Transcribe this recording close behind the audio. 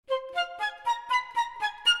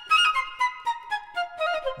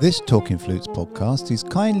This Talking Flutes podcast is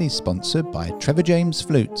kindly sponsored by Trevor James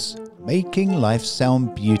Flutes, making life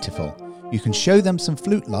sound beautiful. You can show them some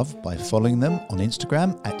flute love by following them on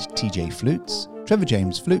Instagram at TJ Flutes, Trevor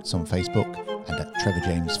James Flutes on Facebook, and at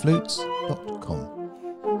trevorjamesflutes.com.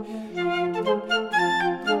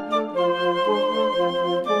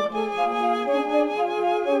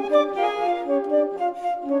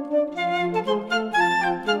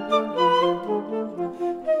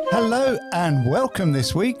 Hello and welcome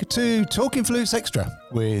this week to Talking Flutes Extra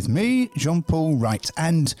with me, Jean-Paul Wright,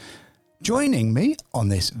 and joining me on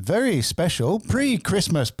this very special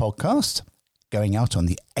pre-Christmas podcast going out on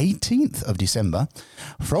the 18th of December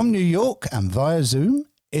from New York and via Zoom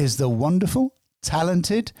is the wonderful,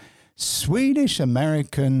 talented, Swedish,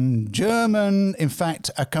 American, German, in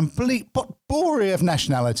fact, a complete potpourri of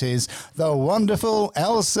nationalities, the wonderful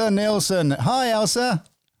Elsa Nilsson. Hi, Elsa.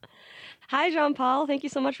 Hi, Jean-Paul. Thank you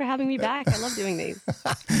so much for having me back. I love doing these.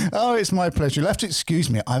 Oh, it's my pleasure. You'll have to excuse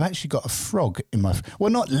me. I've actually got a frog in my... Well,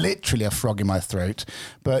 not literally a frog in my throat,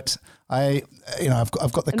 but I've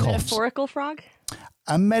got the cough. A metaphorical frog?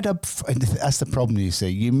 That's the problem, you see.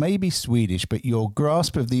 You may be Swedish, but your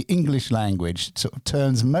grasp of the English language sort of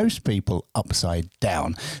turns most people upside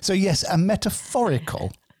down. So, yes, a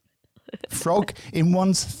metaphorical frog in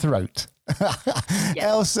one's throat. Yes.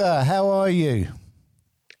 Elsa, how are you?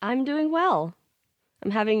 I'm doing well. I'm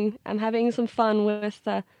having some fun with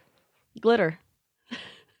glitter.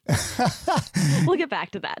 We'll get back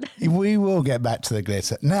to that. We will get back to the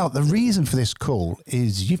glitter. Now, the reason for this call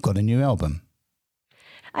is you've got a new album.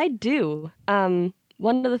 I do.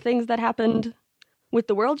 One of the things that happened with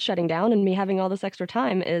the world shutting down and me having all this extra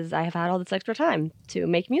time is I have had all this extra time to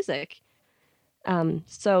make music.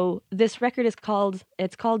 So this record is called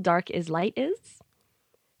Dark is Light Is.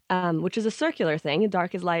 Which is a circular thing.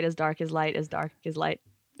 Dark is light, as dark is light, as dark is light.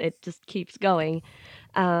 It just keeps going.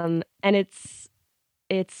 And it's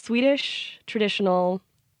Swedish traditional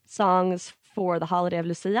songs for the holiday of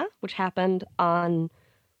Lucia, which happened on,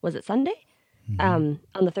 was it Sunday? On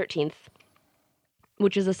the 13th,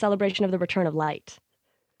 which is a celebration of the return of light.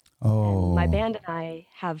 Oh. And my band and I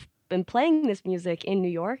have been playing this music in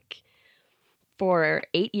New York for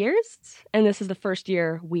 8 years. And this is the first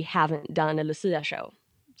year we haven't done a Lucia show.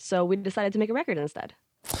 So we decided to make a record instead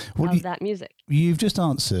of that music. You've just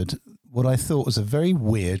answered what I thought was a very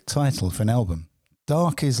weird title for an album.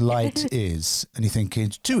 Dark is light is, and you're thinking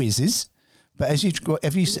two ises, but as you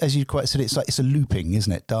quite said, it's a looping,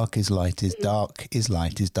 isn't it? Dark is light is, dark is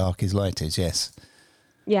light is, dark is light is. Yes.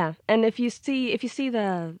 Yeah, and if you see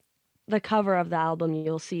the cover of the album,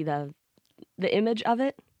 you'll see the image of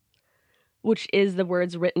it, which is the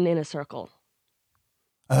words written in a circle.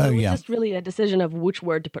 Oh, it was yeah. just really a decision of which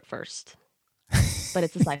word to put first. But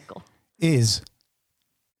it's a cycle. Is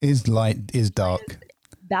light, is dark.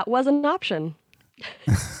 That was an option.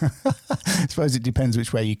 I suppose it depends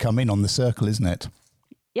which way you come in on the circle, isn't it?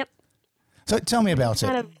 Yep. So tell me about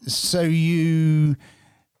it. So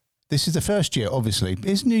this is the first year, obviously.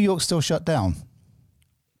 Is New York still shut down?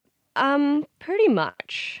 Pretty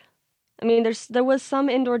much. I mean, there was some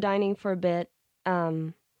indoor dining for a bit.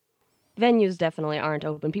 Venues definitely aren't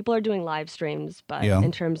open. People are doing live streams, but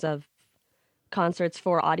in terms of concerts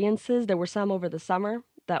for audiences, there were some over the summer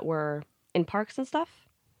that were in parks and stuff.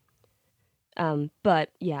 But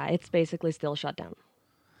yeah, it's basically still shut down.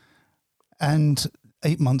 And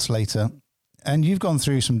 8 months later, and you've gone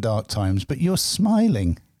through some dark times, but you're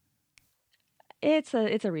smiling. It's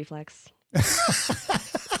a reflex.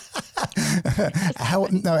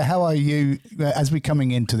 How are you as we're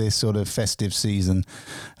coming into this sort of festive season?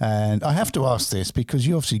 And I have to ask this because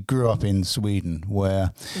you obviously grew up in Sweden,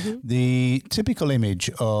 where the typical image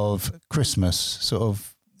of Christmas sort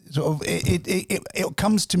of it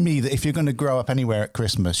comes to me that if you're going to grow up anywhere at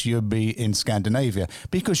Christmas, you'll be in Scandinavia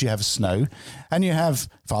because you have snow and you have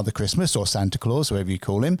Father Christmas or Santa Claus, whatever you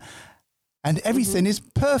call him, and everything is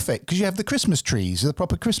perfect because you have the Christmas trees, the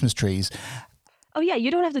proper Christmas trees. Oh, yeah,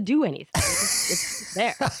 you don't have to do anything. It's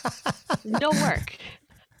there. No work.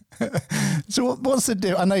 So what's the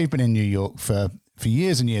deal? I know you've been in New York for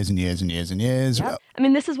years and years and years and years and years. Yep. I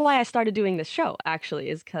mean, this is why I started doing this show, actually,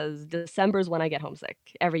 is because December is when I get homesick.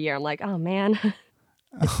 Every year I'm like, oh, man,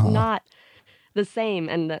 it's not the same.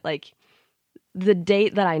 And the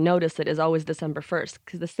date that I notice it is always December 1st,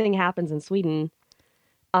 because this thing happens in Sweden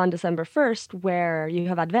on December 1st where you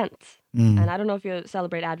have Advent. And I don't know if you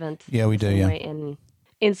celebrate Advent. Yeah, we do, yeah.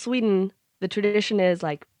 In Sweden, the tradition is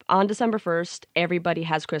on December 1st, everybody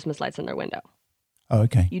has Christmas lights in their window. Oh,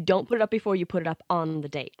 okay. You don't put it up before, you put it up on the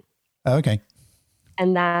date. Oh, okay.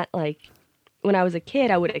 And that, when I was a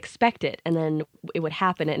kid, I would expect it, and then it would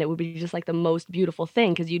happen, and it would be just like the most beautiful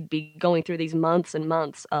thing because you'd be going through these months and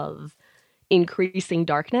months of increasing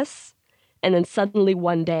darkness, and then suddenly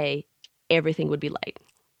one day, everything would be light.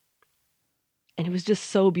 And it was just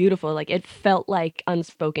so beautiful. Like, it felt like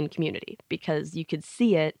unspoken community because you could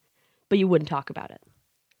see it, but you wouldn't talk about it.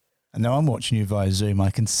 And now I'm watching you via Zoom.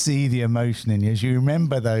 I can see the emotion in you as you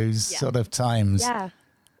remember those sort of times. Yeah.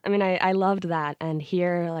 I mean, I loved that. And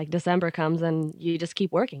here, like, December comes and you just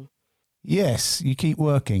keep working. Yes, you keep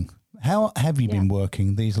working. How have you been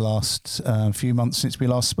working these last few months since we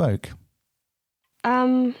last spoke?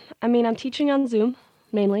 I mean, I'm teaching on Zoom,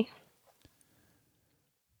 mainly.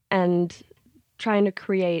 And trying to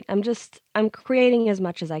create. I'm creating as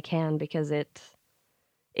much as I can because it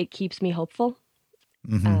keeps me hopeful.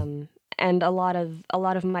 Mm-hmm. And a lot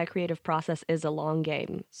of my creative process is a long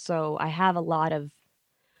game. So I have a lot of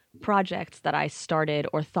projects that I started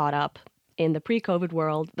or thought up in the pre-COVID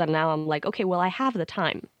world that now I'm like, okay, well, I have the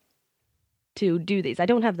time to do these. I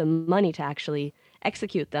don't have the money to actually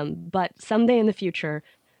execute them, but someday in the future,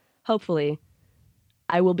 hopefully,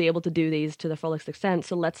 I will be able to do these to the fullest extent.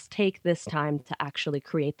 So let's take this time to actually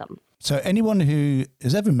create them. So anyone who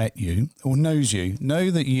has ever met you or knows you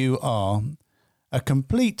know that you are a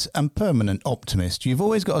complete and permanent optimist. You've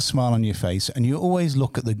always got a smile on your face and you always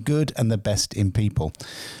look at the good and the best in people.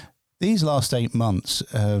 These last 8 months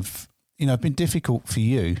have, been difficult for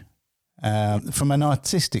you from an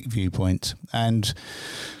artistic viewpoint. And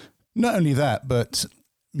not only that, but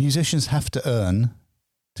musicians have to earn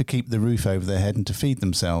to keep the roof over their head and to feed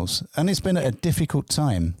themselves. And it's been a difficult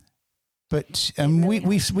time. But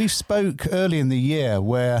we've spoke early in the year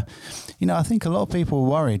where, I think a lot of people were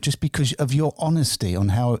worried just because of your honesty on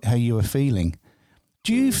how you were feeling.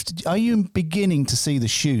 Are you beginning to see the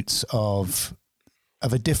shoots of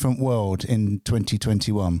a different world in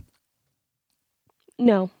 2021?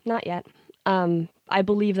 No, not yet. I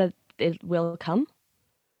believe that it will come.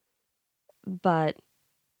 But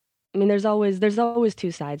I mean, there's always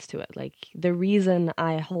two sides to it. Like, the reason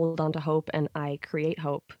I hold on to hope and I create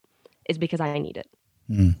hope is because I need it.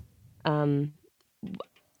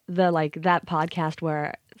 That podcast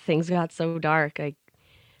where things got so dark, like,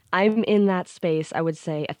 I'm in that space, I would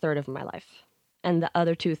say, a third of my life. And the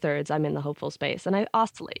other 2/3, I'm in the hopeful space. And I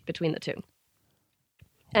oscillate between the two.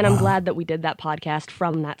 And I'm glad that we did that podcast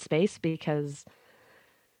from that space because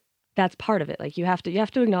that's part of it. Like, you have to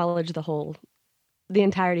acknowledge the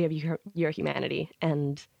entirety of your humanity.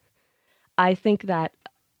 And I think that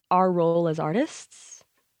our role as artists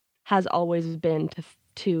has always been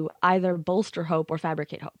to either bolster hope or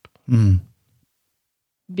fabricate hope.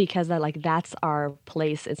 Because that's our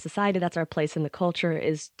place in society, that's our place in the culture,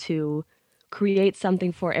 is to create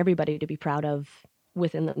something for everybody to be proud of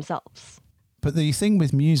within themselves. But the thing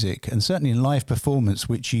with music, and certainly in live performance,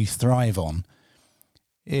 which you thrive on,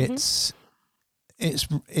 it's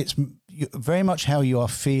very much how you are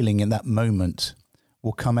feeling in that moment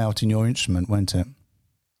will come out in your instrument, won't it?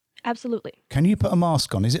 Absolutely. Can you put a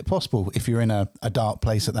mask on? Is it possible, if you're in a dark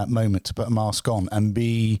place at that moment, to put a mask on and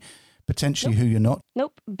be potentially who you're not?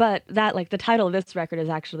 Nope. But that, the title of this record is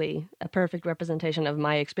actually a perfect representation of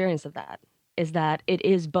my experience of that, is that it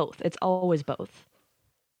is both. It's always both.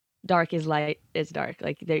 Dark is light, is dark.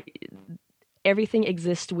 Everything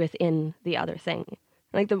exists within the other thing.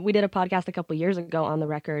 We did a podcast a couple years ago on the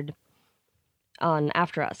record on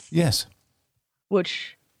After Us. Yes.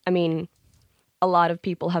 Which, I mean, a lot of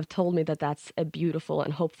people have told me that that's a beautiful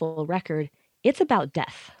and hopeful record. It's about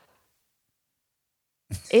death.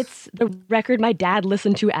 It's the record my dad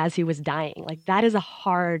listened to as he was dying. That is a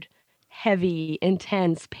hard, heavy,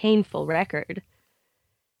 intense, painful record.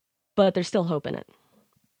 But there's still hope in it.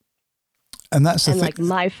 And that's the thing.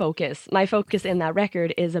 My focus in that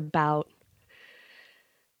record is about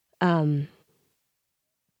the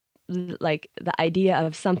idea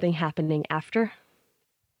of something happening after.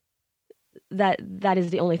 That is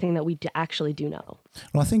the only thing that we actually do know.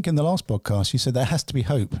 Well, I think in the last podcast you said there has to be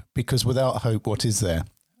hope, because without hope, what is there?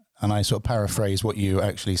 And I sort of paraphrase what you were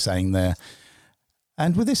actually saying there.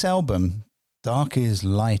 And with this album, Dark is,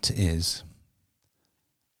 Light is,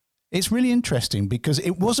 it's really interesting because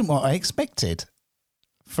it wasn't what I expected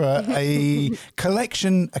for a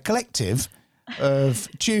collective of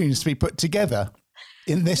tunes to be put together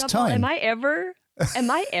in this time. Am I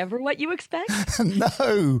ever what you expect?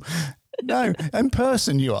 No. In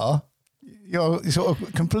person you are. You're sort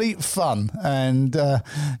of complete fun, and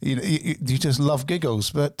you just love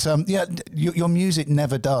giggles. But your music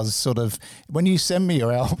never does sort of. When you send me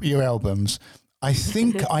your albums, I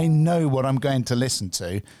think I know what I'm going to listen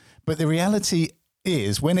to, but the reality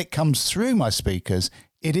is when it comes through my speakers,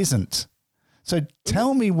 it isn't. So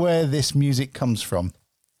tell me where this music comes from.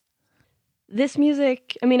 This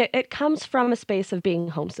music, I mean, it comes from a space of being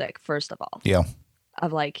homesick, first of all. Yeah.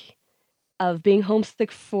 Of being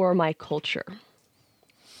homesick for my culture.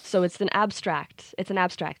 So it's an abstract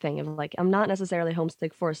thing of like, I'm not necessarily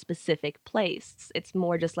homesick for a specific place. It's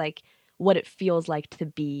more just like what it feels like to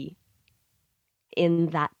be in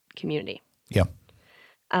that community. Yeah.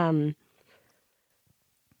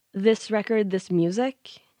 This record, this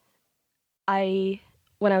music, when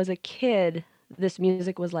I was a kid, this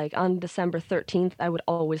music was like on December 13th, I would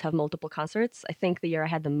always have multiple concerts. I think the year I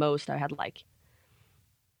had the most, I had like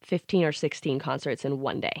 15 or 16 concerts in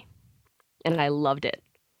one day. And I loved it.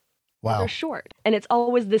 Wow. They're short. And it's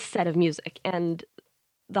always this set of music. And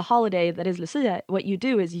the holiday that is Lucia, what you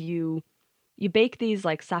do is you bake these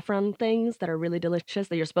like saffron things that are really delicious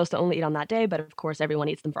that you're supposed to only eat on that day. But of course, everyone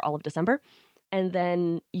eats them for all of December. And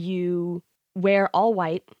then you wear all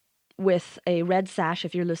white with a red sash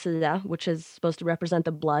if you're Lucia, which is supposed to represent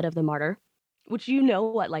the blood of the martyr, which you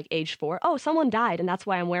know at like age 4. Oh, someone died and that's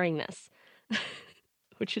why I'm wearing this,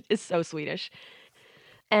 which is so Swedish.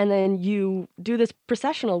 And then you do this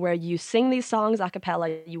processional where you sing these songs a cappella.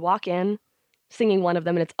 You walk in singing one of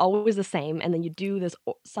them and it's always the same. And then you do this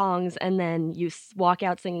songs and then you walk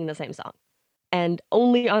out singing the same song. And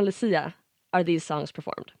only on Lucia are these songs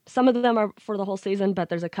performed. Some of them are for the whole season, but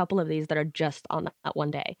there's a couple of these that are just on that one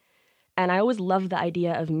day. And I always love the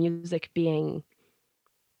idea of music being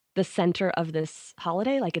the center of this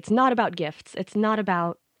holiday. Like, it's not about gifts. It's not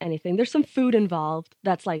about anything. There's some food involved.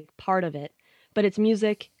 That's like part of it. But it's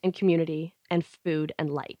music and community and food and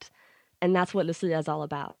light. And that's what Lucia is all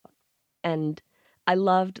about. And I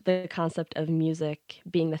loved the concept of music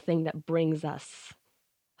being the thing that brings us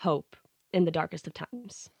hope in the darkest of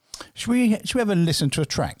times. Should we ever listen to a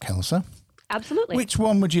track, Elsa? Absolutely. Which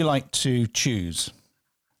one would you like to choose?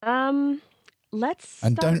 Let's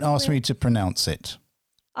And don't ask me to pronounce it.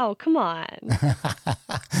 Oh, come on.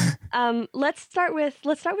 Let's start with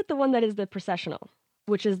the one that is the processional,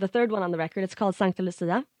 which is the third one on the record. It's called Sankta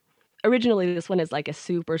Lucia. Originally, this one is like a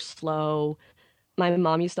super slow. My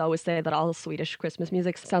mom used to always say that all Swedish Christmas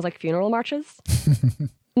music sounds like funeral marches. And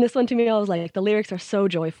this one to me, I was like, the lyrics are so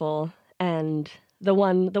joyful. And the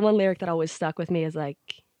one lyric that always stuck with me is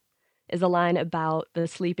a line about the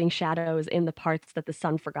sleeping shadows in the parts that the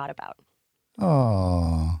sun forgot about.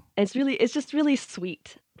 Oh. It's just really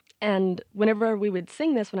sweet. And whenever we would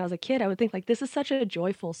sing this when I was a kid, I would think like, this is such a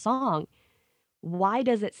joyful song. Why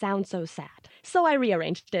does it sound so sad? So I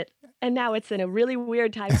rearranged it, and now it's in a really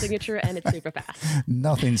weird time signature, and it's super fast.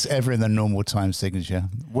 Nothing's ever in the normal time signature,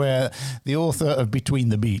 where the author of Between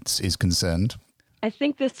the Beats is concerned. I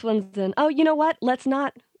think this one's in, oh, you know what? Let's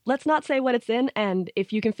not say what it's in, and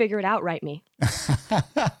if you can figure it out, write me.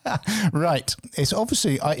 Right. It's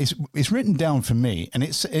obviously, it's written down for me, and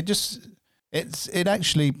it's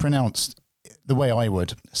actually pronounced the way I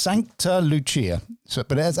would. Sankta Lucia. So,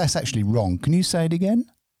 but that's actually wrong. Can you say it again?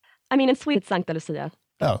 I mean, in Sweden, it's Sankta Lucia.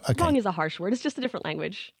 Oh, okay. Wrong is a harsh word. It's just a different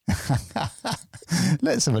language.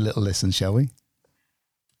 Let's have a little listen, shall we?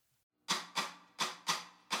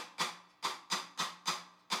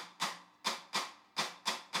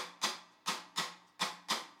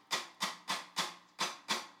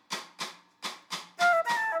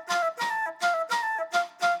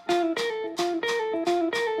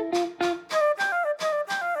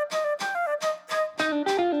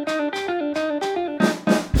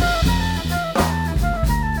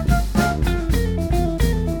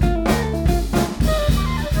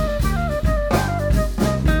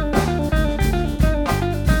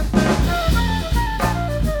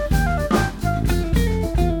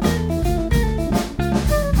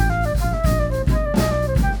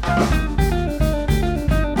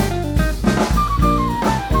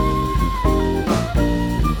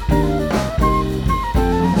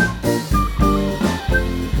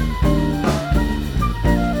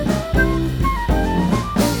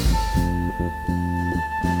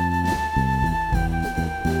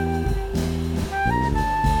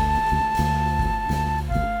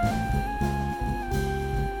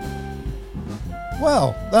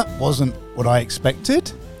 Well, that wasn't what I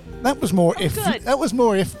expected. That was more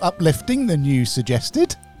uplifting than you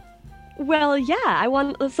suggested. Well, yeah,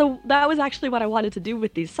 so that was actually what I wanted to do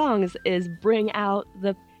with these songs, is bring out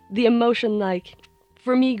the emotion. Like,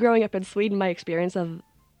 for me growing up in Sweden, my experience of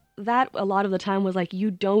that a lot of the time was like,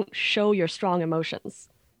 you don't show your strong emotions.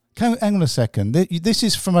 Hang on a second. This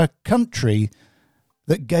is from a country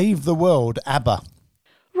that gave the world ABBA.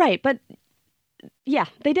 Right, but yeah,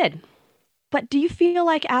 they did. But do you feel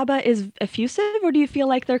like ABBA is effusive, or do you feel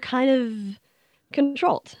like they're kind of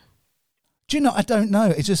controlled? Do you know? I don't know.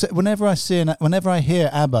 It's just that whenever I hear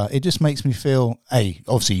ABBA, it just makes me feel.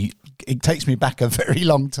 Obviously, it takes me back a very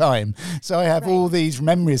long time. So I have all these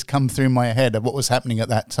memories come through my head of what was happening at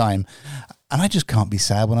that time, and I just can't be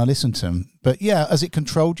sad when I listen to them. But yeah, is it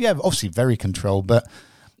controlled? Yeah, obviously very controlled. But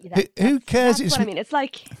who cares? That's what I mean. It's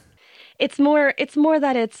like it's more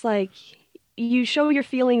that it's like you show your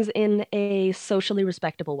feelings in a socially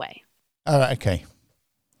respectable way. All right. Okay.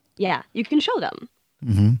 Yeah, you can show them.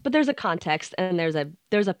 Mm-hmm. But there's a context and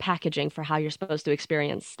there's a packaging for how you're supposed to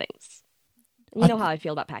experience things. You know how I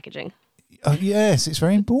feel about packaging. Yes, it's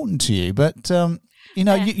very important to you. But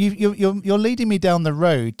you're leading me down the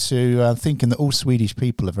road to thinking that all Swedish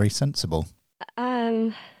people are very sensible.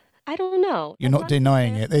 I don't know. You're not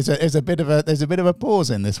denying it. There's a bit of a pause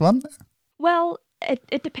in this one. Well,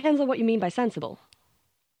 it depends on what you mean by sensible.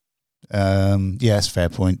 Yes, fair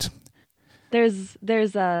point. There's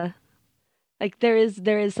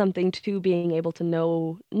something to being able to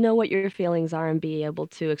know what your feelings are and be able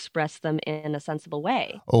to express them in a sensible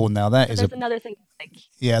way. Oh, now there's another thing.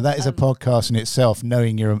 That is a podcast in itself.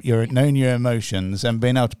 Knowing your emotions and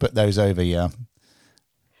being able to put those over. Yeah.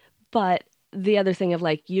 But the other thing of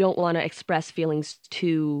like you don't want to express feelings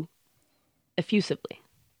too effusively.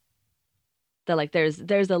 That like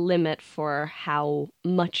there's a limit for how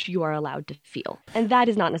much you are allowed to feel, and that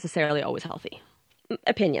is not necessarily always healthy.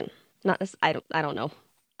 Opinion. Not I don't know.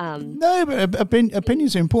 No, but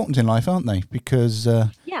opinions are important in life, aren't they? Because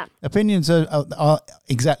opinions are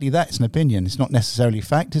exactly that. It's an opinion. It's not necessarily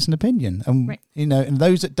fact. It's an opinion. And and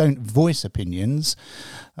those that don't voice opinions,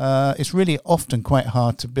 it's really often quite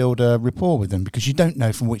hard to build a rapport with them because you don't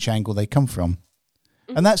know from which angle they come from.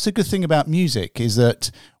 Mm-hmm. And that's the good thing about music is that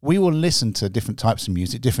we will listen to different types of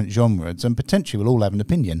music, different genres, and potentially we'll all have an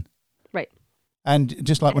opinion. Right. And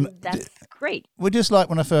just like that's great. Well, just like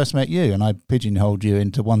when I first met you and I pigeonholed you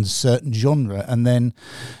into one certain genre and then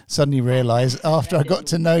suddenly realised after I got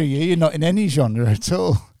to know you, you're not in any genre at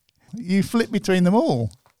all. You flip between them all.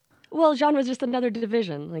 Well, genre is just another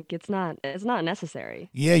division. Like it's not necessary.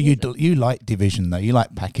 Yeah, you like division though. You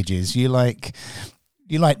like packages. You like.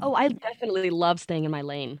 Oh, I definitely love staying in my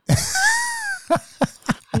lane.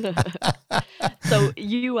 So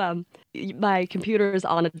my computer is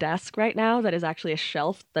on a desk right now that is actually a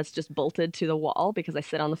shelf that's just bolted to the wall because I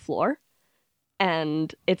sit on the floor,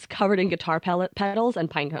 and it's covered in guitar pedals and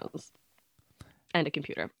pine cones, and a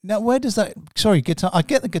computer. Now, where does that? Sorry, guitar. I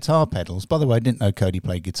get the guitar pedals. By the way, I didn't know Cody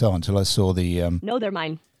played guitar until I saw the. No, they're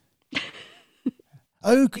mine.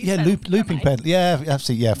 Oh yeah, looping pedal. Yeah,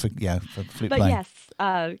 absolutely. Yeah, for flute but playing. Yes,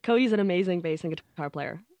 Cody's an amazing bass and guitar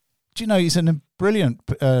player. Do you know he's a brilliant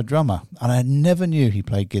drummer, and I never knew he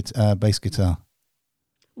played bass guitar.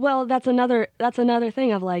 Well, that's another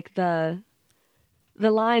thing of like the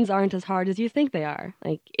lines aren't as hard as you think they are.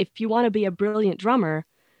 Like if you want to be a brilliant drummer,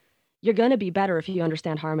 you're going to be better if you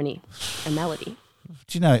understand harmony and melody.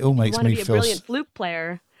 Do you know it all makes me feel? If you want to be a brilliant flute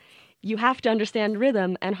player, you have to understand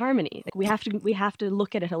rhythm and harmony. Like we have to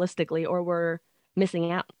look at it holistically, or we're missing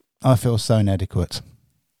out. I feel so inadequate.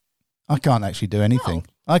 I can't actually do anything. No.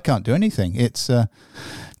 I can't do anything. It's,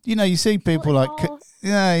 you see people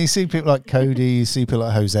you see people like Cody, you see people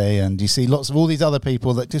like Jose, and you see lots of all these other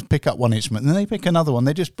people that just pick up one instrument and then they pick another one.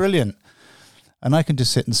 They're just brilliant. And I can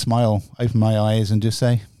just sit and smile, open my eyes and just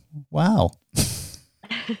say, wow.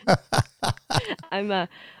 I'm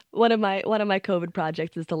one of my COVID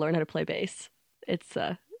projects is to learn how to play bass. It's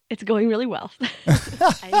going really well.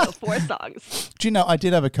 I know 4 songs. Do you know, I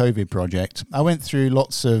did have a COVID project. I went through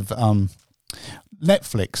lots of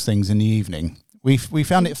Netflix things in the evening. We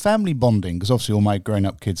found it family bonding because obviously all my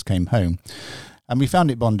grown-up kids came home. And we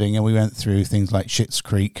found it bonding and we went through things like Schitt's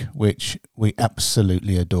Creek, which we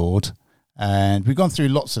absolutely adored. And we've gone through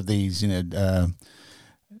lots of these, Netflix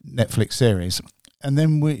series. And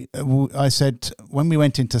then I said, when we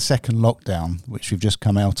went into second lockdown, which we've just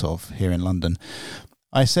come out of here in London,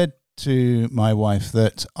 I said to my wife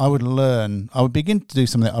that I would begin to do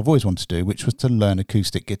something that I've always wanted to do, which was to learn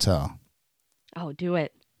acoustic guitar. Oh, do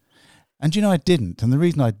it. And I didn't. And the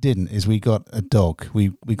reason I didn't is we got a dog.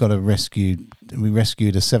 We rescued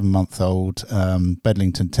a 7-month-old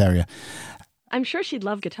Bedlington Terrier. I'm sure she'd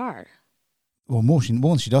love guitar. Well, more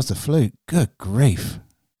than she does the flute. Good grief.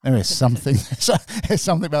 There is something. There's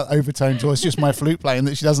something about overtones, or it's just my flute playing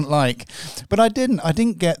that she doesn't like. But I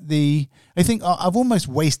didn't get the. I think I've almost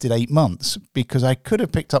wasted 8 months because I could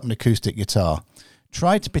have picked up an acoustic guitar,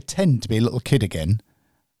 tried to pretend to be a little kid again,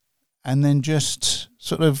 and then just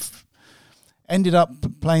sort of ended up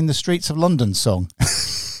playing the Streets of London song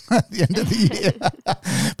at the end of the year.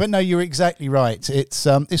 But no, you're exactly right. It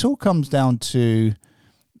all comes down to,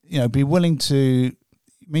 be willing to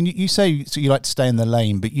mean, you say so you like to stay in the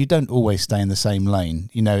lane, but you don't always stay in the same lane.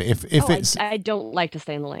 You know, if it's... I don't like to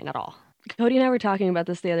stay in the lane at all. Cody and I were talking about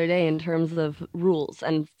this the other day in terms of rules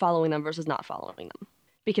and following them versus not following them.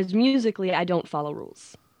 Because musically, I don't follow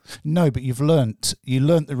rules. No, but you learnt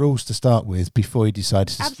the rules to start with before you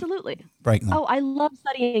decided to Absolutely break them. Oh, I love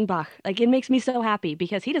studying Bach. Like, it makes me so happy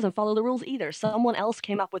because he doesn't follow the rules either. Someone else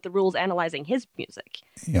came up with the rules analyzing his music.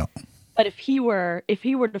 Yeah. But if he were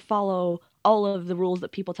to follow all of the rules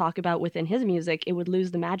that people talk about within his music, it would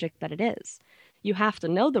lose the magic that it is. You have to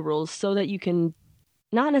know the rules so that you can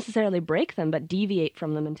not necessarily break them, but deviate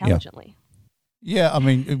from them intelligently. Yeah, I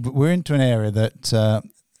mean, we're into an area that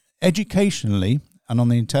educationally and on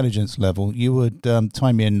the intelligence level, you would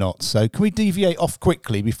tie me in knots. So can we deviate off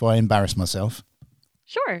quickly before I embarrass myself?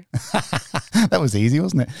 Sure. That was easy,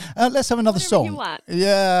 wasn't it? Let's have another song. You want.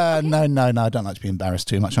 Yeah, okay. No. I don't like to be embarrassed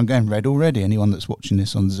too much. I'm going red already. Anyone that's watching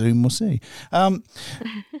this on Zoom will see.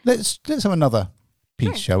 Let's have another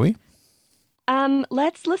piece, shall we?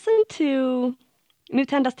 Let's listen to Nu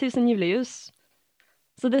tändas tusen juleljus.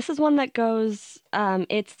 So this is one that goes,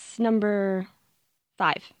 it's number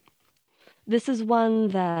 5. This is one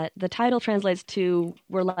that the title translates to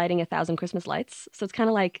 "We're lighting 1,000 Christmas lights." So it's kind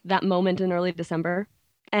of like that moment in early December.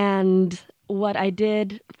 And what I've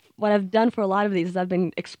done for a lot of these is I've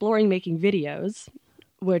been exploring making videos,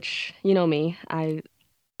 which, you know me,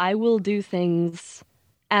 I will do things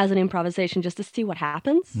as an improvisation just to see what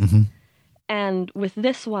happens. Mm-hmm. And with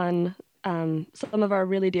this one, some of our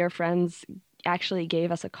really dear friends actually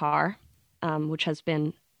gave us a car, which has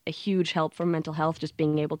been a huge help for mental health, just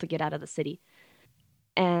being able to get out of the city.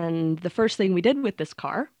 And the first thing we did with this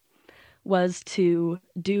car was to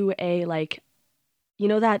do the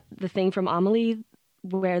thing from Amelie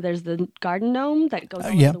where there's the garden gnome that goes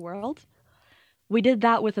all over the world? We did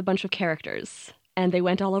that with a bunch of characters, and they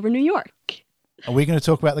went all over New York. Are we going to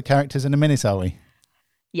talk about the characters in a minute, are we?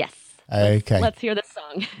 Yes. Okay. Let's hear the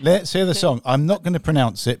song. Let's hear the song. I'm not going to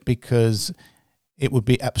pronounce it because it would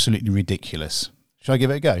be absolutely ridiculous. Shall I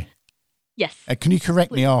give it a go? Yes. Can you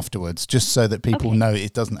correct me afterwards, just so that people know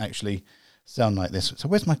it doesn't actually sound like this? So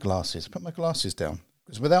where's my glasses? Put my glasses down.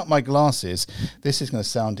 Because without my glasses, this is going to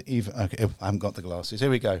sound even... Okay, I haven't got the glasses. Here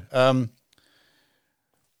we go.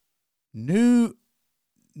 Nu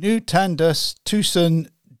tändas tusen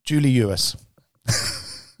juleljus.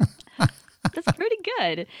 That's pretty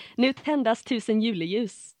good. Nu tändas tusen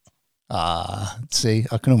juleljus. See,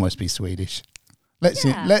 I can almost be Swedish.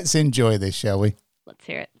 Let's enjoy this, shall we? Let's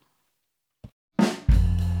hear it.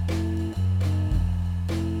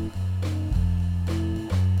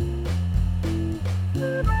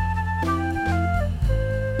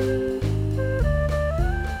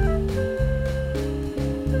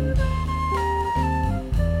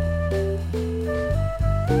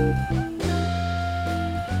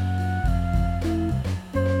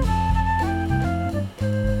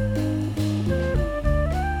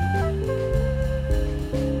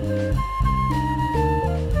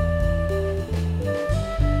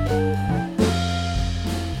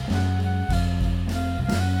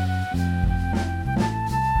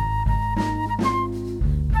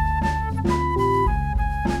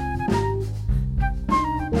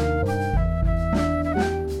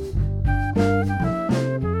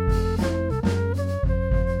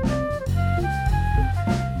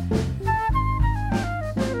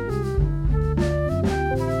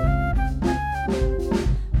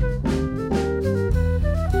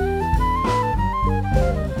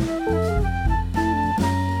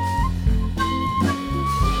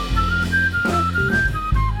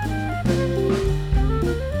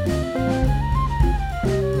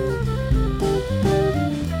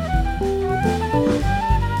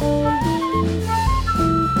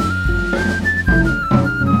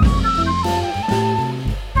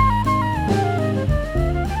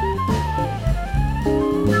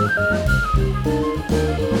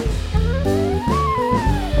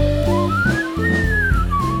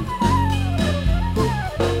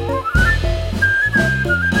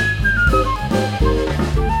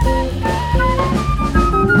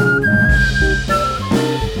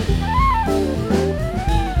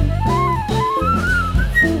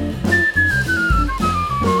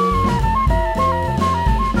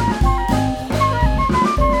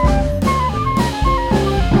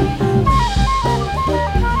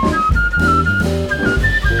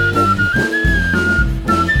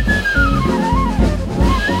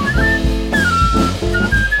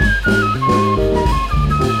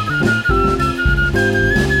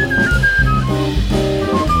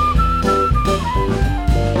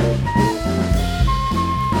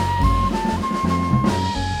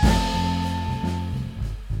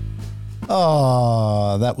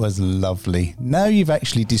 Oh, that was lovely. Now you've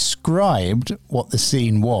actually described what the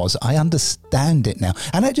scene was. I understand it now.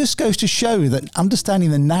 And that just goes to show that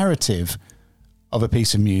understanding the narrative of a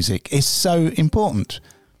piece of music is so important.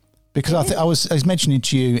 Because I was mentioning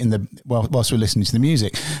to you whilst we were listening to the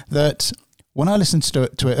music that when I listened to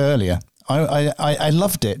it earlier, I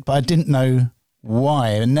loved it, but I didn't know why.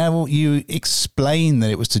 And now you explain that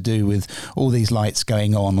it was to do with all these lights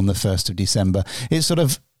going on the 1st of December.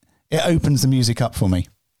 It opens the music up for me.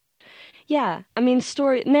 Yeah, I mean,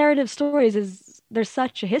 narrative stories there's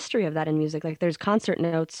such a history of that in music. Like there's concert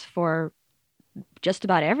notes for just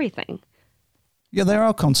about everything. Yeah, there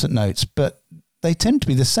are concert notes, but they tend to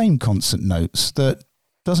be the same concert notes that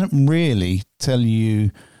doesn't really tell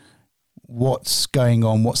you what's going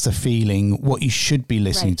on, what's the feeling, what you should be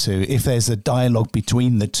listening to, if there's a dialogue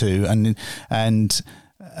between the two. I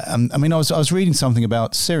mean, I was reading something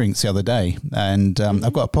about Syrinx the other day, and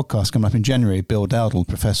I've got a podcast coming up in January. Bill Dowdle,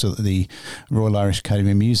 professor at the Royal Irish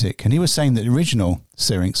Academy of Music, and he was saying that the original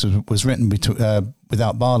Syrinx was written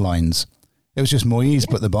without bar lines. It was just Moise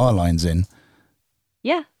put the bar lines in.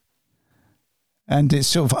 Yeah. And it's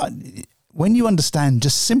sort of, when you understand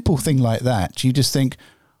just simple thing like that, you just think,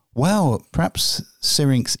 wow, perhaps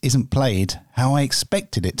Syrinx isn't played how I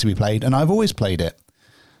expected it to be played, and I've always played it.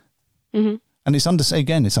 Mm-hmm. And it's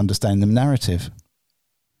understanding the narrative.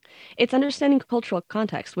 It's understanding cultural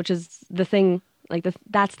context, which is the thing,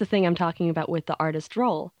 that's the thing I'm talking about with the artist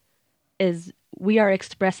role, is we are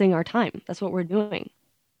expressing our time. That's what we're doing.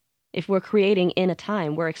 If we're creating in a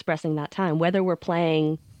time, we're expressing that time. Whether we're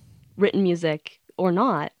playing written music or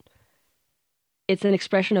not, it's an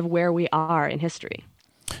expression of where we are in history.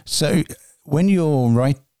 So when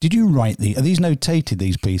did you write are these notated,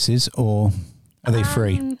 these pieces, or are they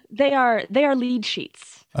free? They are lead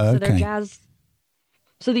sheets. Okay. So they're jazz.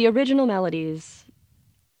 So the original melodies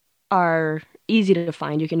are easy to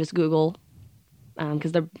find. You can just Google,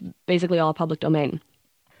 because they're basically all public domain.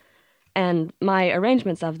 And my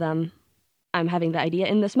arrangements of them, I'm having the idea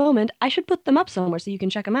in this moment, I should put them up somewhere so you can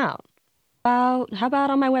check them out. How about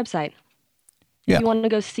on my website? Yeah. If you want to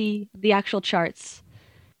go see the actual charts.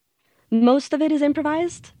 Most of it is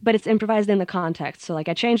improvised, but it's improvised in the context. So I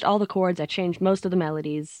changed all the chords, I changed most of the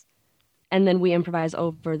melodies, and then we improvise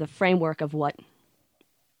over the framework of what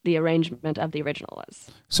the arrangement of the original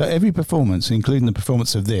was. So every performance, including the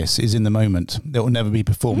performance of this, is in the moment. It will never be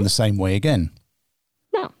performed the same way again.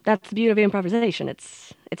 No, that's the beauty of improvisation.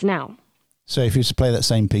 It's now. So if you were to play that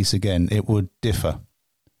same piece again, it would differ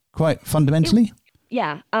quite fundamentally?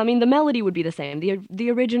 Yeah, I mean, the melody would be the same. The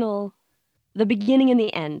original, the beginning and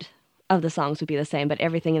the end of the songs would be the same, but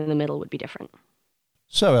everything in the middle would be different.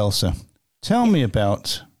 So Elsa, tell me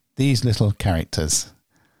about these little characters.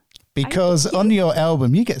 Because on your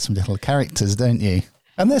album, you get some little characters, don't you?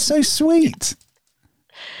 And they're so sweet.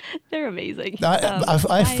 They're amazing.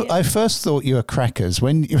 I first thought you were crackers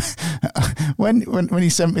when you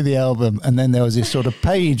sent me the album, and then there was this sort of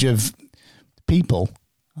page of people.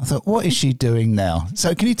 I thought, what is she doing now?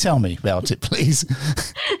 So can you tell me about it, please?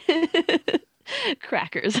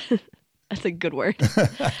 Crackers. That's a good word.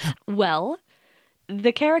 Well,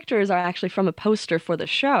 the characters are actually from a poster for the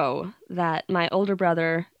show that my older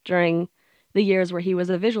brother, during the years where he was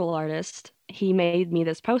a visual artist, he made me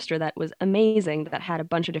this poster that was amazing, that had a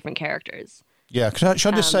bunch of different characters. Yeah,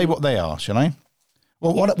 should I just say what they are, shall I?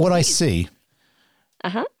 Well, yeah, what I see,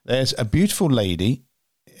 there's a beautiful lady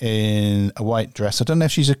in a white dress. I don't know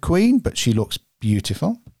if she's a queen, but she looks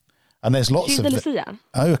beautiful. And there's lots of... She's the Lucia.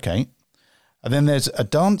 Oh, okay. And then there's a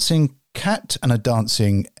dancing cat and a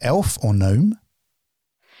dancing elf or gnome.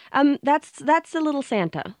 That's a little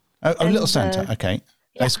Santa. Oh, a little Santa. Okay.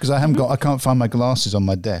 Yeah. That's because I can't find my glasses on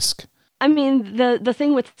my desk. I mean, the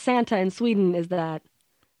thing with Santa in Sweden is that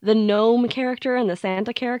the gnome character and the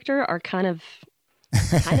Santa character are kind of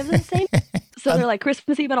the same. So they're like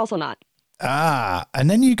Christmassy, but also not. Ah, and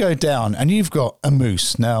then you go down and you've got a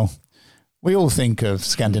moose. Now, we all think of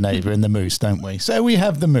Scandinavia and the moose, don't we? So we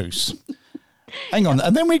have the moose. Hang on.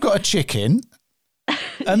 And then we've got a chicken.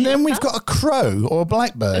 And then we've got a crow or a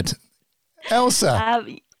blackbird. Elsa.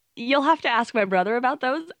 You'll have to ask my brother about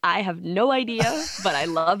those. I have no idea, but I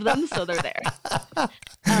love them, so they're there.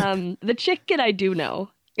 The chicken I do know.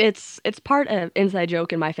 It's part of inside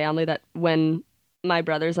joke in my family that when my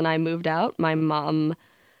brothers and I moved out, my mom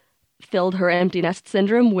filled her empty nest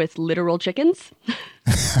syndrome with literal chickens.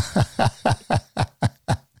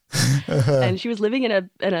 And she was living in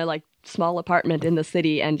a like small apartment in the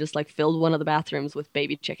city and just like filled one of the bathrooms with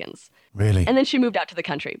baby chickens. Really? And then she moved out to the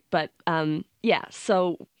country. But yeah,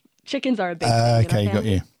 so chickens are a big thing in okay, our family. got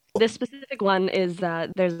you. This specific one is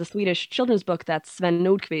there's a Swedish children's book that's Sven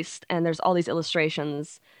Nordqvist, and there's all these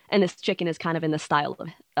illustrations, and this chicken is kind of in the style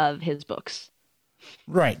of his books.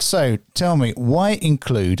 Right. So tell me, why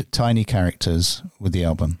include tiny characters with the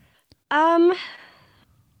album?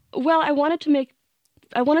 Well, I wanted to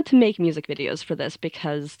make music videos for this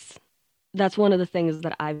because that's one of the things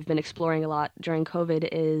that I've been exploring a lot during COVID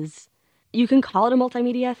is you can call it a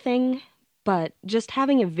multimedia thing, but just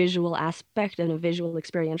having a visual aspect and a visual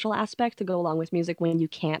experiential aspect to go along with music when you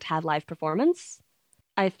can't have live performance,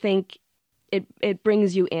 I think it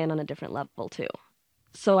brings you in on a different level too.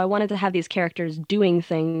 So I wanted to have these characters doing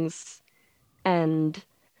things and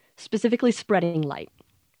specifically spreading light.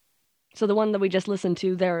 So the one that we just listened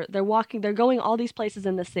to, they're going all these places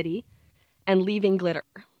in the city and leaving glitter.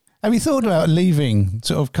 Have you thought about leaving,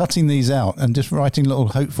 sort of cutting these out and just writing little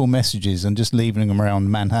hopeful messages and just leaving them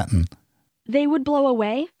around Manhattan? They would blow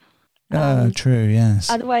away. True, yes.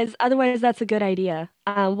 Otherwise, that's a good idea.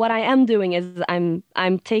 What I am doing is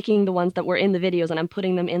I'm taking the ones that were in the videos and I'm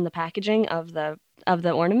putting them in the packaging of the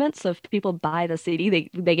ornaments. So if people buy the CD,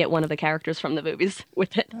 they get one of the characters from the movies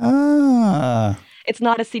with it. Ah. It's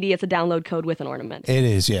not a CD; it's a download code with an ornament. It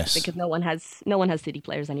is, yes. Because no one has CD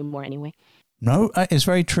players anymore, anyway. No, it's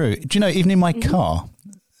very true. Do you know, even in my car,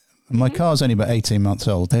 my car's only about 18 months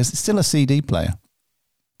old, there's still a CD player,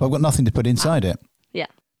 but I've got nothing to put inside it. Yeah.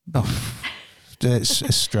 Oh,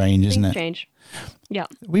 it's strange, isn't it? Strange. Yeah.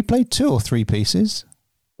 We played 2 or 3 pieces.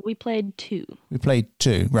 We played 2. We played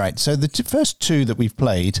 2, right. So the first 2 that we've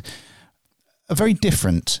played are very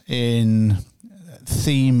different in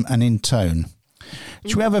theme and in tone.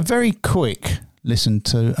 Should we have a very quick listen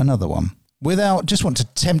to another one? Just want to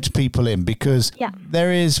tempt people in, because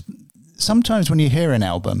there is sometimes when you hear an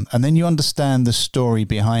album and then you understand the story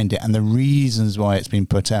behind it and the reasons why it's been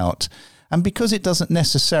put out, and because it doesn't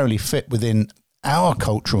necessarily fit within our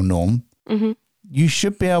cultural norm, you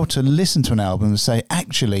should be able to listen to an album and say,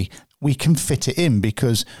 actually, we can fit it in,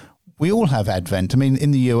 because we all have Advent. I mean, in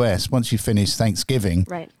the US, once you finish Thanksgiving,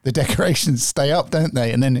 the decorations stay up, don't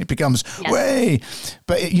they? And then it becomes, way.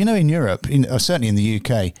 But, you know, in Europe, certainly in the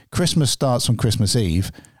UK, Christmas starts on Christmas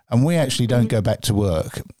Eve, and we actually don't go back to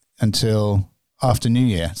work until after New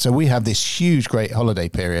Year. So we have this huge, great holiday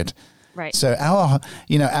period. Right. So our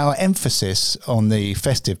emphasis on the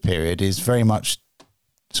festive period is very much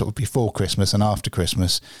sort of before Christmas and after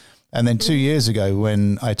Christmas. And then 2 years ago,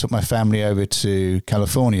 when I took my family over to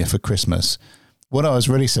California for Christmas, what I was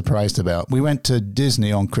really surprised about, we went to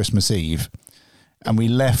Disney on Christmas Eve, and we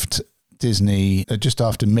left Disney just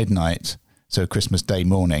after midnight, so Christmas Day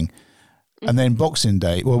morning. And then Boxing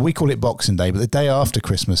Day, well, we call it Boxing Day, but the day after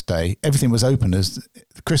Christmas Day, everything was open as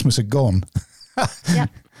Christmas had gone.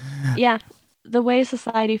 Yeah. The way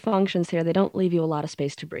society functions here, they don't leave you a lot of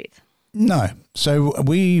space to breathe. No. So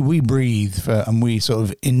we breathe and we sort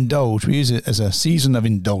of indulge. We use it as a season of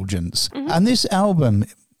indulgence. And this album,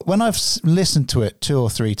 when I've listened to it 2 or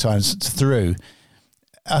 3 times through,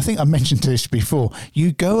 I think I mentioned this before,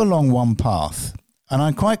 you go along one path, and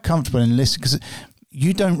I'm quite comfortable in listening, because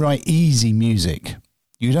you don't write easy music.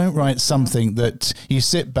 You don't write something that you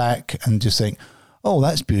sit back and just think, oh,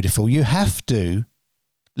 that's beautiful. You have to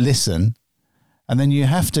listen. And then you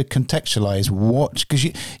have to contextualize because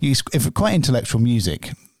if quite intellectual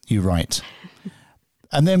music, you write.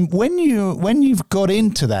 And then when you've got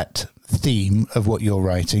into that theme of what you're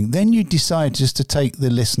writing, then you decide just to take the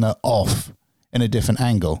listener off in a different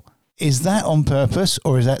angle. Is that on purpose,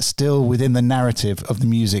 or is that still within the narrative of the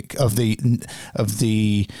music of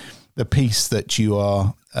the piece that you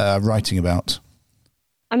are writing about?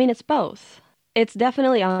 I mean, it's both. It's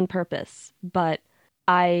definitely on purpose, but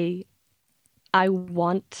I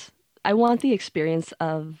want the experience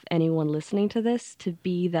of anyone listening to this to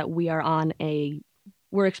be that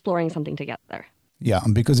we're exploring something together. Yeah,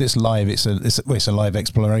 and because it's live, it's a live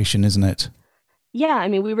exploration, isn't it? Yeah, I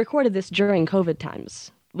mean, we recorded this during COVID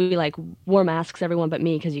times. We wore masks, everyone but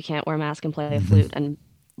me, because you can't wear a mask and play a flute, and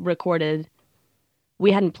recorded.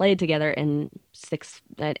 We hadn't played together in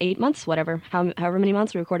 8 months, whatever, however many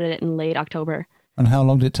months. We recorded it in late October. And how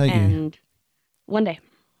long did it take you? And 1 day.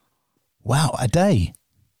 Wow, a day.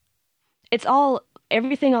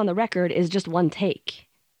 Everything on the record is just one take.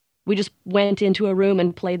 We just went into a room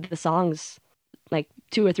and played the songs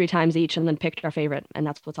 2 or 3 times each, and then picked our favorite, and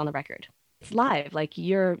that's what's on the record. It's live,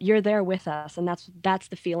 you're there with us, and that's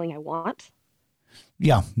the feeling I want.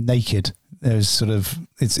 Yeah, naked. There's sort of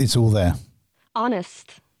it's all there.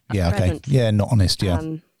 Honest. Yeah, okay. Present. Yeah, not honest, yeah.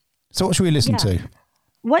 So what should we listen to?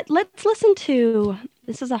 Let's listen to,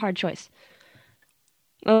 this is a hard choice.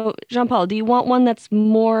 Oh, Jean-Paul, do you want one that's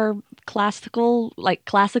more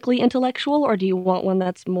classically intellectual, or do you want one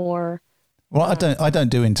that's more? Well, I don't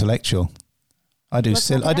do intellectual. I do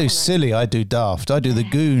silly. I do silly. I do daft. I do the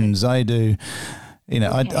Goons. I do,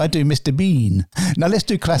 I do Mr. Bean. Now let's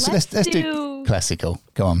do classic. Let's do classical.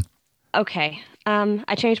 Go on. Okay.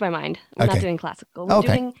 I changed my mind. We're not doing classical. We're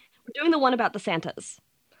doing the one about the Santas.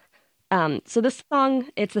 So this song,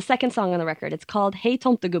 it's the second song on the record. It's called Hej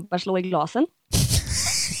tomtegubbar slå I glasen.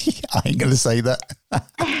 I ain't going to say that.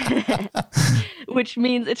 Which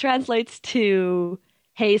means it translates to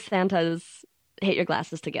Hey Santas, hit your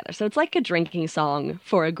glasses together. So it's like a drinking song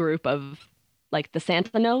for a group of like the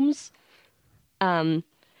Santa gnomes. And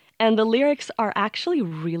the lyrics are actually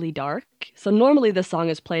really dark. So normally this song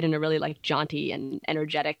is played in a really like jaunty and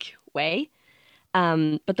energetic way.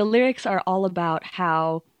 But the lyrics are all about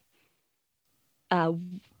how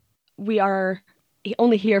we are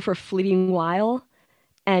only here for a fleeting while.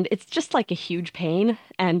 And it's just like a huge pain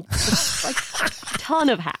and just like a ton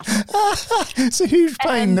of hassle. It's a huge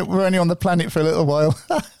pain that we're only on the planet for a little while.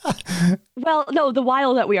 Well, no, the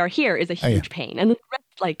while that we are here is a huge pain. And the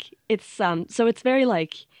rest, like, it's, so it's very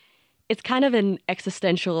like, it's kind of an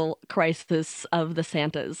existential crisis of the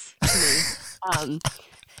Santas to me.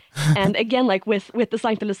 And again, like with the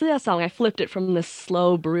Sancta Lucia song, I flipped it from this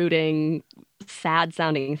slow, brooding,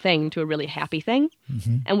 sad-sounding thing to a really happy thing.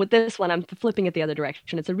 Mm-hmm. And with this one, I'm flipping it the other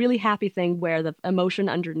direction. It's a really happy thing where the emotion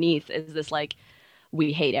underneath is this, like,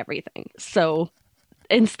 we hate everything. So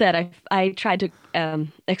instead, I tried to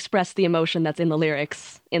express the emotion that's in the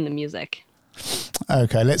lyrics in the music.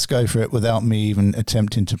 Okay, let's go for it without me even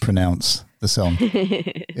attempting to pronounce the song.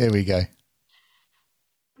 Here we go.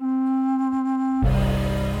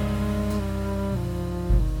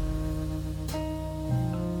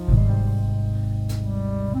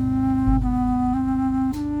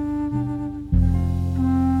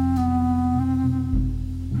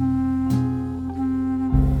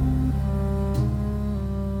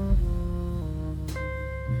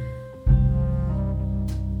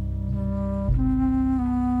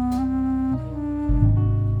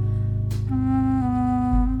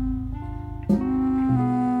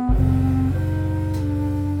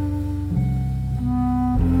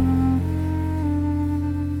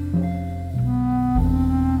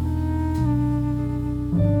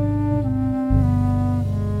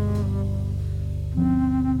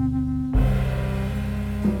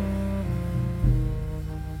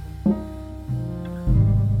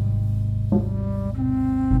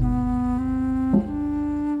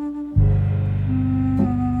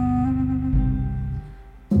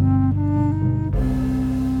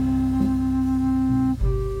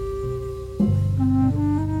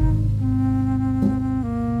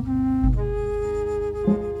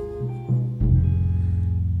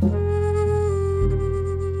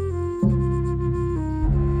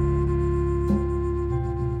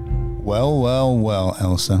 Well,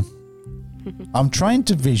 Elsa. I'm trying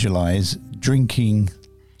to visualize drinking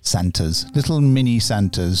Santas, little mini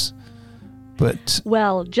Santas, but...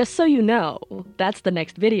 Well, just so you know, that's the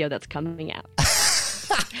next video that's coming out.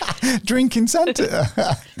 Drinking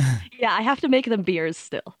Santa? Yeah, I have to make them beers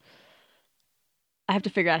still. I have to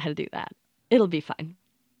figure out how to do that. It'll be fine.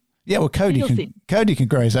 Yeah, well, Cody can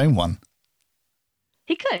grow his own one.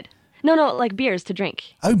 He could. No, like beers to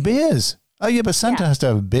drink. Oh, beers. Oh, yeah, but Santa has to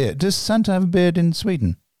have a beard. Does Santa have a beard in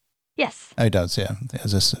Sweden? Yes. Oh, he does, yeah. He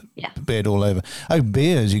has a beard all over. Oh,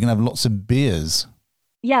 beers. You can have lots of beers.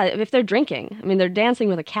 Yeah, if they're drinking. I mean, they're dancing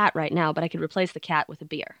with a cat right now, but I could replace the cat with a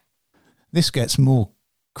beer. This gets more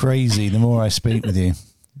crazy the more I speak with you.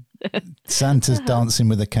 Santa's dancing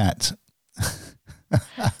with a cat.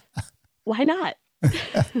 Why not?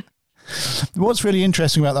 What's really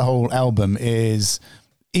interesting about the whole album is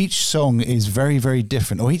each song is very, very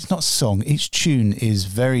different. Or each tune is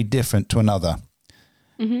very different to another.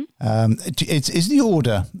 Mm-hmm. Is the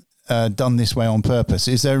order done this way on purpose?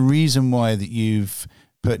 Is there a reason why that you've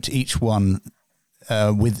put each one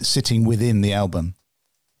sitting within the album?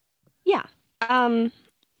 Yeah. I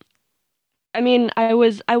mean, I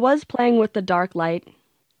was playing with the dark light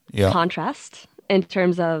contrast in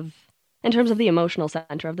terms of the emotional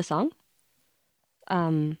center of the song.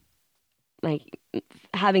 Like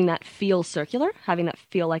having that feel circular, having that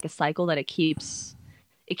feel like a cycle that it keeps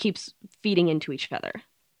feeding into each other.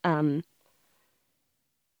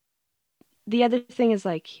 The other thing is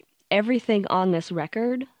like everything on this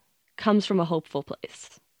record comes from a hopeful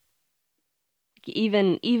place.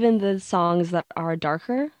 Even the songs that are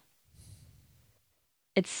darker,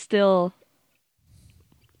 it's still,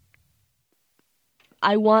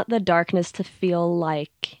 I want the darkness to feel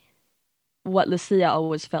like what Lucia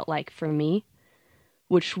always felt like for me,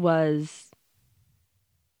 which was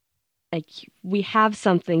like we have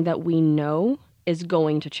something that we know is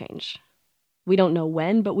going to change. We don't know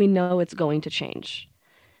when, but we know it's going to change.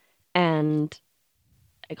 And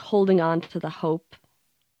like holding on to the hope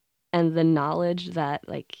and the knowledge that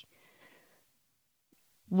like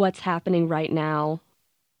what's happening right now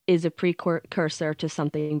is a precursor to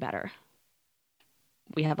something better.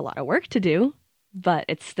 We have a lot of work to do, but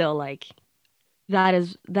it's still like that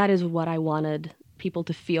is what I wanted people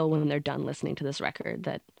to feel when they're done listening to this record,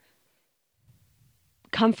 that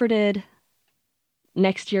comforted.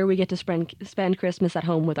 Next year we get to spend Christmas at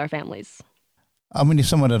home with our families. I mean, if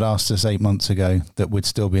someone had asked us 8 months ago that we'd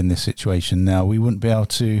still be in this situation now, we wouldn't be able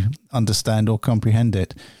to understand or comprehend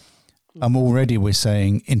it. Already we're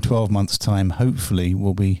saying in 12 months' time, hopefully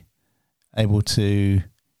we'll be able to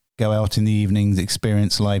go out in the evenings,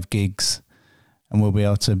 experience live gigs, and we'll be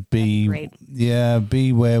able to be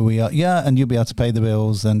where we are. Yeah, and you'll be able to pay the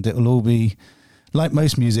bills, and it'll all be like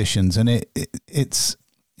most musicians. And it's,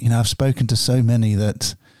 you know, I've spoken to so many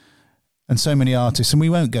and so many artists, and we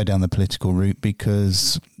won't go down the political route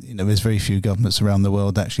because, you know, there's very few governments around the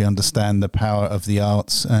world that actually understand the power of the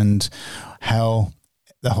arts and how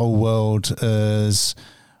the whole world has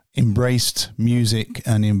embraced music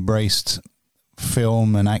and embraced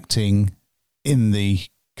film and acting in the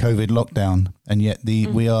COVID lockdown. And yet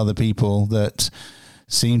we are the people that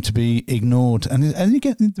seem to be ignored. And you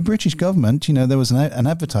get the British government, you know, there was an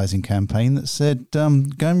advertising campaign that said, go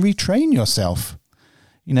and retrain yourself.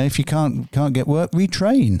 You know, if you can't get work,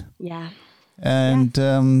 retrain. Yeah. And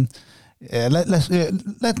no,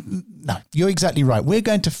 you're exactly right. We're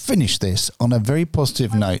going to finish this on a very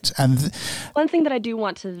positive note. And one thing that I do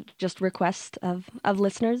want to just request of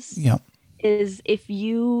listeners is if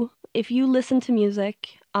you listen to music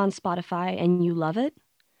on Spotify and you love it,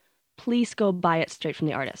 please go buy it straight from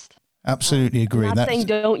the artist. Absolutely agree. I'm not saying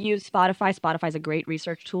don't use Spotify. Spotify is a great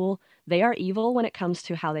research tool. They are evil when it comes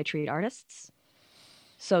to how they treat artists.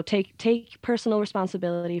 So take personal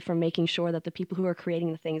responsibility for making sure that the people who are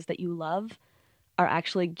creating the things that you love are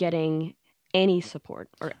actually getting any support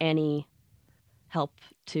or any help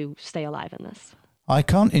to stay alive in this. I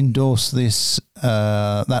can't endorse this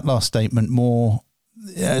that last statement more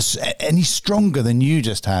any stronger than you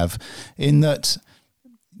just have, in that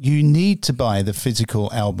you need to buy the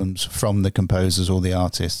physical albums from the composers or the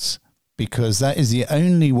artists, because that is the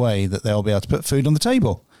only way that they'll be able to put food on the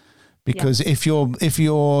table. Because if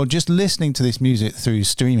you're just listening to this music through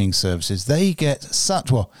streaming services, they get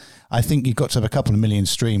such, well, I think you've got to have a couple of million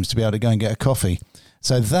streams to be able to go and get a coffee.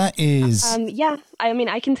 So that is... I mean,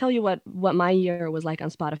 I can tell you what my year was like on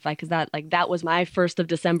Spotify, because that was my 1st of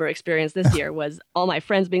December experience this year, was all my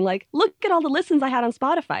friends being like, look at all the listens I had on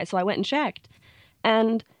Spotify. So I went and checked.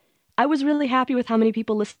 And I was really happy with how many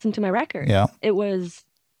people listened to my record. Yeah. It was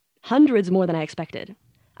hundreds more than I expected.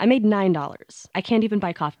 I made $9. I can't even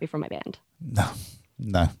buy coffee for my band.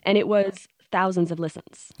 No. And it was thousands of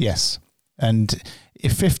listens. Yes. And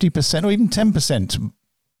if 50% or even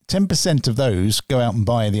 10% of those go out and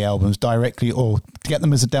buy the albums directly or get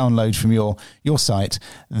them as a download from your site,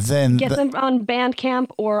 then... Get them on Bandcamp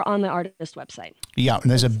or on the artist website. Yeah, and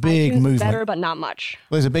there's a big movement. Better, but not much.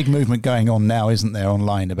 Well, there's a big movement going on now, isn't there,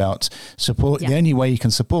 online about support. Yeah. The only way you can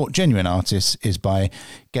support genuine artists is by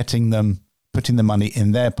getting them, putting the money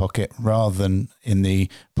in their pocket rather than in the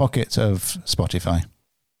pocket of Spotify.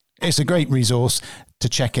 It's a great resource to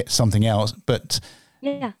check it, something else, but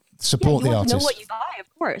support the artists. Know what you buy,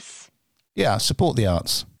 of course. Yeah, support the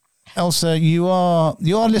arts. Elsa, you are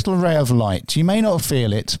a little ray of light. You may not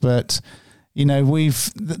feel it, but you know,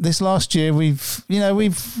 this last year we've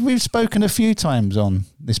spoken a few times on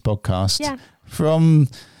this podcast from,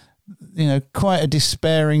 you know, quite a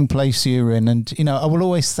despairing place you're in. And, you know, I will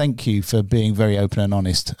always thank you for being very open and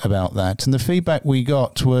honest about that. And the feedback we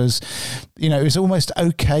got was, you know, it was almost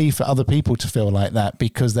okay for other people to feel like that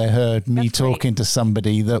because they heard me talking to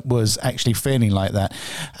somebody that was actually feeling like that.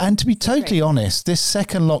 And to be totally honest, this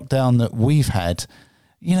second lockdown that we've had,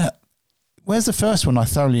 you know, whereas the first one I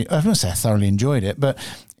wouldn't say I thoroughly enjoyed it, but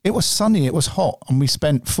it was sunny, it was hot, and we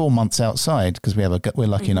spent 4 months outside because we're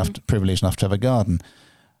lucky enough, privileged enough to have a garden.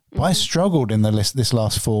 But I struggled in this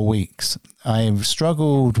last 4 weeks. I've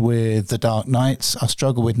struggled with the dark nights. I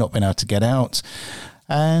struggled with not being able to get out.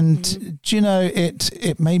 And, you know,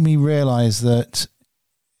 it made me realize that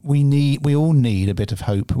we all need a bit of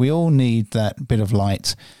hope. We all need that bit of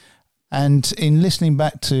light. And in listening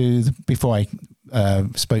back to, before I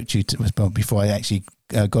spoke to you, before I actually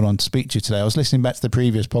got on to speak to you today, I was listening back to the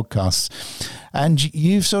previous podcasts, and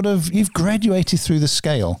you've graduated through the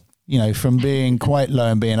scale. from being quite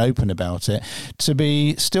low and being open about it, to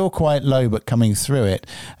be still quite low but coming through it,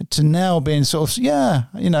 to now being sort of,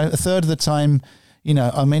 a third of the time,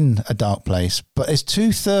 I'm in a dark place, but it's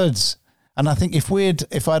 2/3. And I think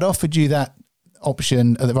if I'd offered you that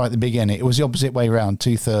option right at the beginning, it was the opposite way around,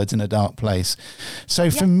 2/3 in a dark place. So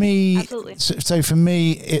for me, absolutely. So for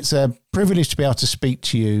me, it's a privilege to be able to speak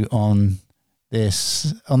to you on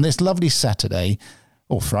this lovely Saturday,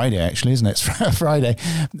 or Friday actually, isn't it? It's Friday,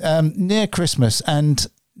 near Christmas. And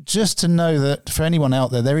just to know that for anyone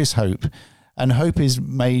out there is hope, and hope is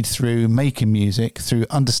made through making music, through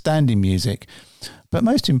understanding music, but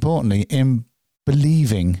most importantly in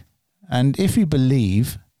believing. And if you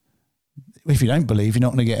believe, if you don't believe, you're not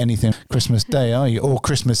going to get anything Christmas Day, are you? Or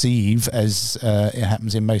Christmas Eve, as it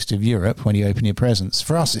happens in most of Europe when you open your presents.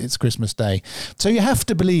 For us, it's Christmas Day. So you have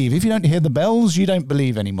to believe. If you don't hear the bells, you don't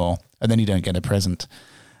believe anymore. And then you don't get a present.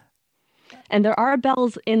 And there are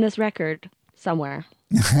bells in this record somewhere.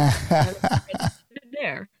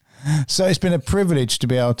 There. So it's been a privilege to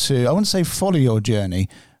be able to, I wouldn't say follow your journey,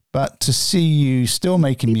 but to see you still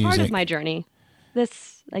making music. Part of my journey.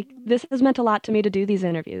 This has meant a lot to me to do these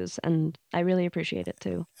interviews, and I really appreciate it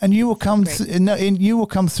too. And you will come, you will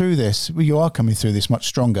come through this. You are coming through this much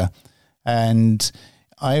stronger, and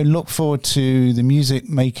I look forward to the music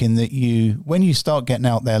making that when you start getting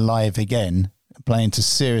out there live again, playing to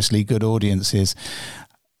seriously good audiences,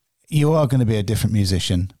 you are going to be a different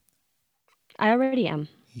musician. I already am.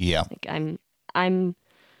 Yeah. I'm.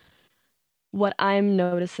 What I'm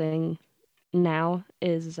noticing now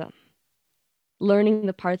is learning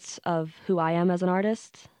the parts of who I am as an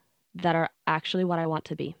artist that are actually what I want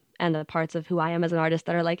to be, and the parts of who I am as an artist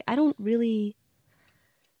that are like, I don't need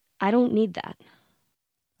that.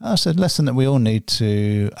 That's a lesson that we all need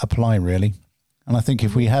to apply, really. And I think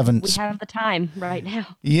if we haven't... We have the time right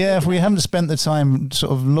now. Yeah, if we haven't spent the time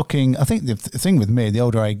sort of looking... I think the thing with me, the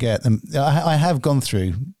older I get, I have gone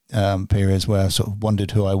through periods where I sort of wondered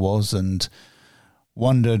who I was and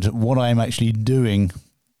wondered what I'm actually doing.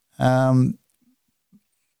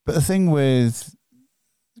 But the thing with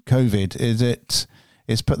COVID is it's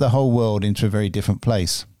put the whole world into a very different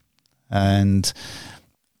place. And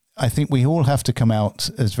I think we all have to come out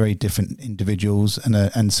as very different individuals,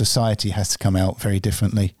 and society has to come out very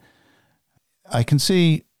differently. I can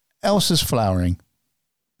see Elsa's flowering.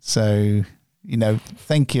 So,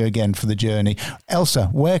 thank you again for the journey. Elsa,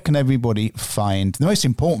 where can everybody find... The most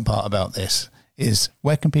important part about this is,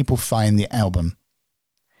 where can people find the album?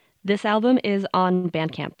 This album is on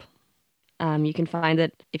Bandcamp. You can find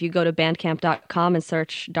it if you go to bandcamp.com and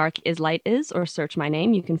search Dark Is Light Is, or search my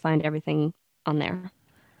name. You can find everything on there.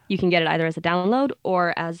 You can get it either as a download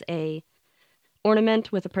or as a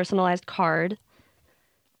ornament with a personalized card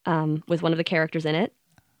with one of the characters in it.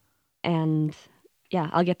 And yeah,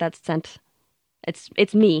 I'll get that sent.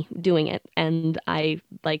 It's me doing it, and I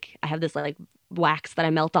have this wax that I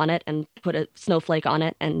melt on it and put a snowflake on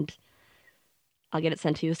it, and I'll get it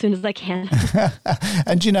sent to you as soon as I can.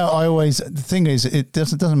 And the thing is, it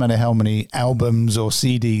doesn't matter how many albums or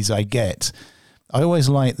CDs I get. I always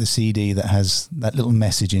like the CD that has that little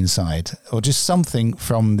message inside, or just something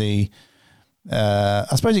from the...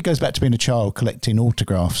 I suppose it goes back to being a child collecting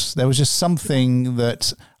autographs. There was just something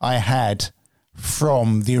that I had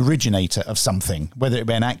from the originator of something, whether it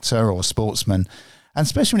be an actor or a sportsman. And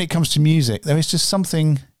especially when it comes to music, there is just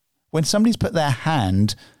something, when somebody's put their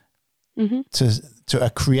hand to a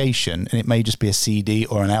creation, and it may just be a CD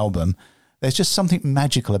or an album, there's just something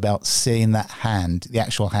magical about seeing that hand, the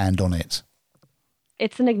actual hand on it.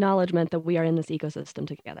 It's an acknowledgement that we are in this ecosystem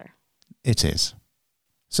together. It is.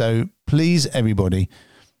 So please, everybody,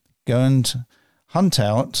 go and hunt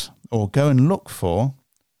out or go and look for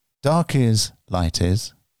Dark Is Light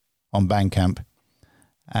Is on Bandcamp,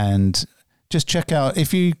 and just check out,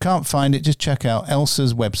 if you can't find it, just check out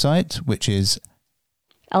Elsa's website, which is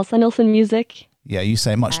Elsa Nilsson Music. Yeah, you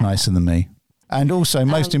say it much nicer than me. And also,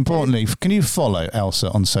 most importantly, can you follow Elsa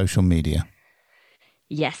on social media?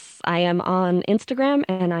 Yes, I am on Instagram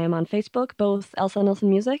and I am on Facebook, both Elsa Nilsson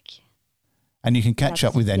Music. And you can catch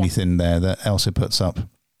up with anything there that Elsa puts up.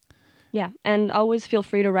 Yeah, and always feel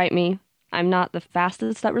free to write me. I'm not the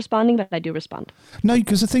fastest at responding, but I do respond. No,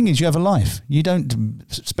 because the thing is, you have a life. You don't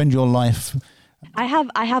spend your life... I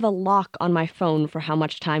have a lock on my phone for how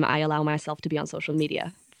much time I allow myself to be on social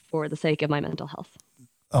media for the sake of my mental health.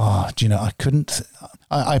 Oh, do you know, I couldn't...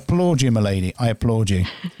 I applaud you, my lady. I applaud you.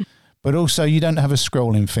 But also, you don't have a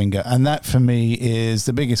scrolling finger. And that, for me, is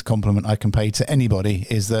the biggest compliment I can pay to anybody,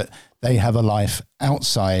 is that they have a life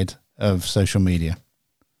outside of social media.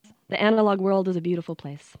 The analog world is a beautiful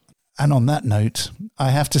place. And on that note, I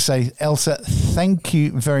have to say, Elsa, thank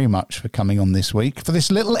you very much for coming on this week for this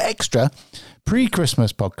little extra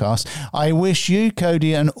pre-Christmas podcast. I wish you,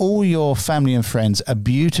 Cody, and all your family and friends a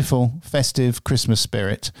beautiful, festive Christmas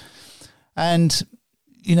spirit. And,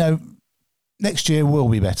 you know, next year will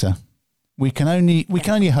be better. We can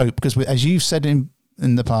only hope, because as you've said in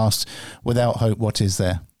the past, without hope, what is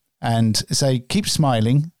there? And so keep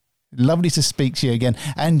smiling. Lovely to speak to you again.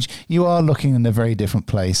 And you are looking in a very different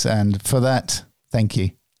place. And for that, thank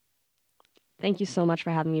you. Thank you so much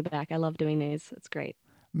for having me back. I love doing these. It's great.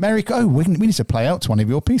 Mary, we need to play out to one of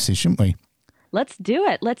your pieces, shouldn't we? Let's do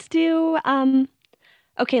it. Let's do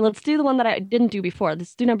let's do the one that I didn't do before.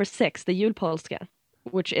 Let's do number 6, the Jul Polska,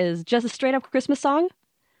 which is just a straight up Christmas song.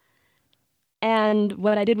 And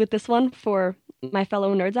what I did with this one for my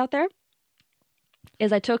fellow nerds out there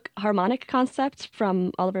is I took harmonic concepts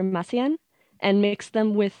from Oliver Messiaen and mixed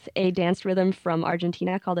them with a dance rhythm from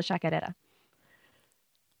Argentina called the chacarera.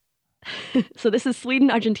 So this is Sweden,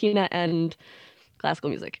 Argentina, and classical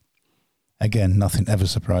music. Again, nothing ever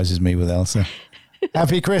surprises me with Elsa.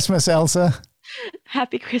 Happy Christmas, Elsa.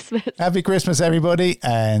 Happy Christmas. Happy Christmas, everybody,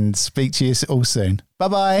 and speak to you all soon.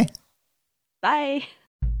 Bye-bye. Bye.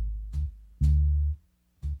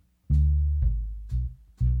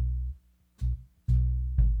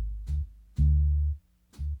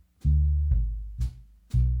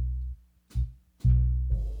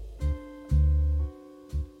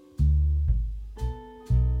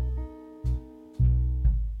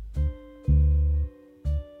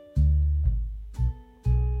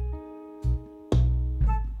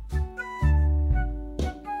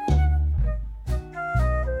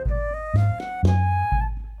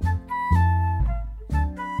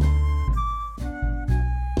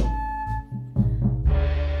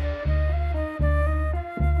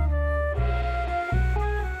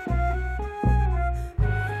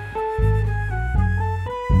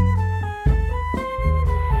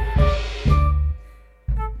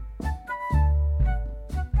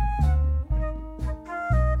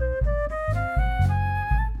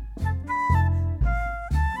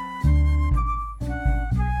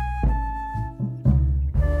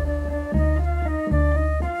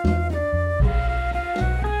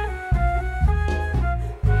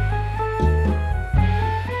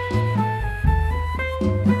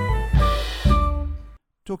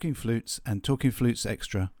 Talking Flutes and Talking Flutes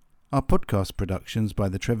Extra are podcast productions by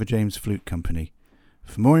the Trevor James Flute Company.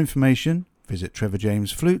 For more information, visit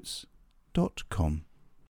trevorjamesflutes.com.